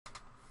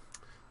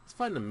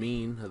find the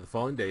mean of the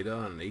following data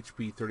on an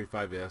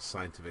HP-35S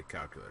scientific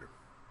calculator.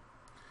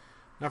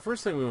 Now,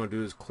 first thing we want to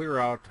do is clear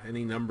out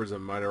any numbers that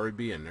might already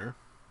be in there.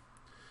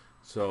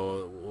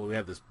 So we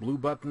have this blue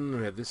button,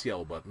 we have this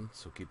yellow button,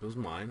 so keep those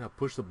in mind. I'll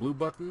push the blue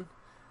button,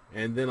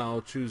 and then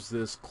I'll choose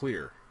this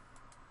clear.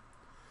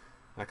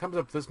 Now it comes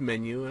up with this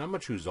menu, and I'm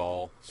going to choose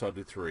all, so I'll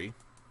do 3.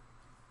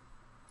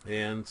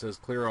 And it says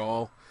clear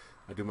all.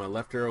 I do my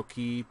left arrow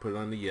key, put it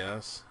on the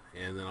yes,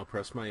 and then I'll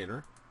press my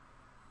enter.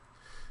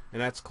 And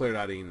that's cleared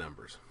out any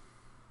numbers.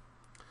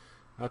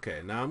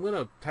 Okay, now I'm going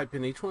to type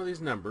in each one of these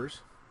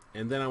numbers,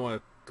 and then I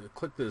want to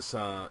click this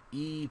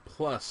E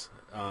plus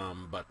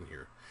button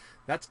here.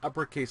 That's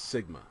uppercase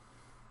sigma.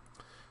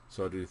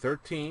 So I'll do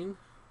 13,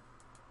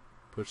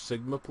 push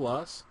sigma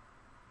plus.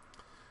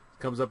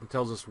 It comes up and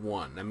tells us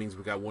 1. That means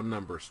we got one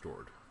number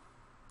stored.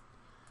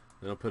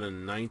 Then I'll put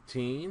in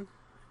 19,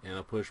 and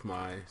I'll push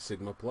my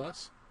sigma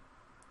plus.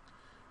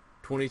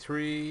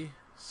 23,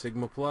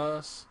 sigma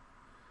plus.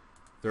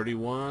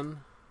 31,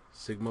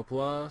 sigma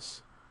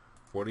plus.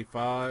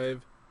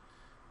 45,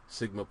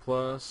 sigma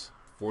plus.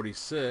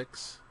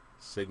 46,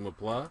 sigma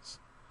plus.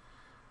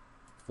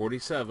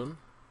 47,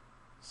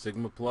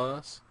 sigma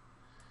plus.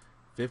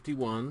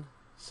 51,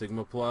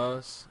 sigma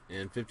plus.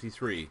 And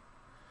 53,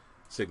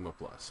 sigma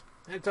plus.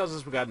 And it tells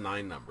us we got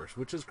 9 numbers,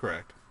 which is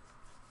correct.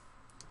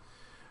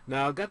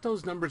 Now I've got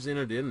those numbers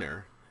entered in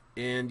there,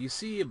 and you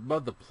see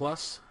above the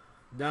plus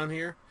down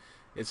here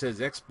it says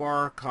X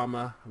bar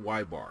comma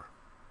Y bar.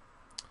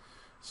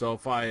 So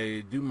if I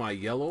do my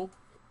yellow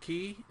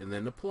key and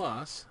then the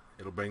plus,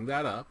 it'll bring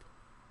that up,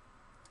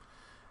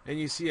 and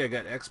you see I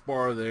got X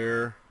bar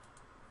there.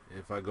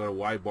 If I go to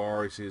Y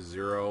bar, you see a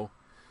 0,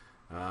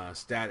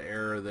 stat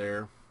error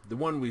there. The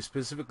one we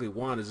specifically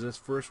want is this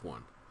first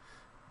one.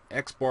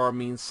 X bar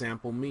means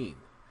sample mean.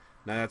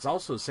 Now that's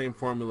also the same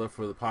formula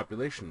for the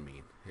population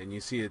mean, and you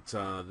see it's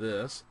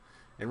this,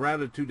 and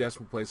rounded 2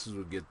 decimal places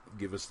would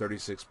give us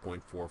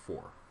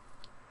 36.44.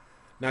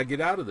 Now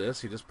get out of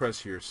this, you just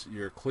press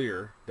your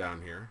clear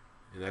down here,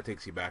 and that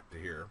takes you back to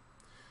here,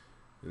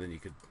 and then you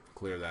could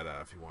clear that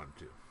out if you wanted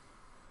to.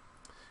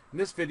 In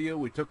this video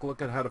we took a look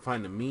at how to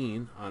find the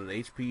mean on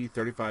an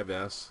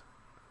HP-35S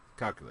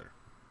calculator.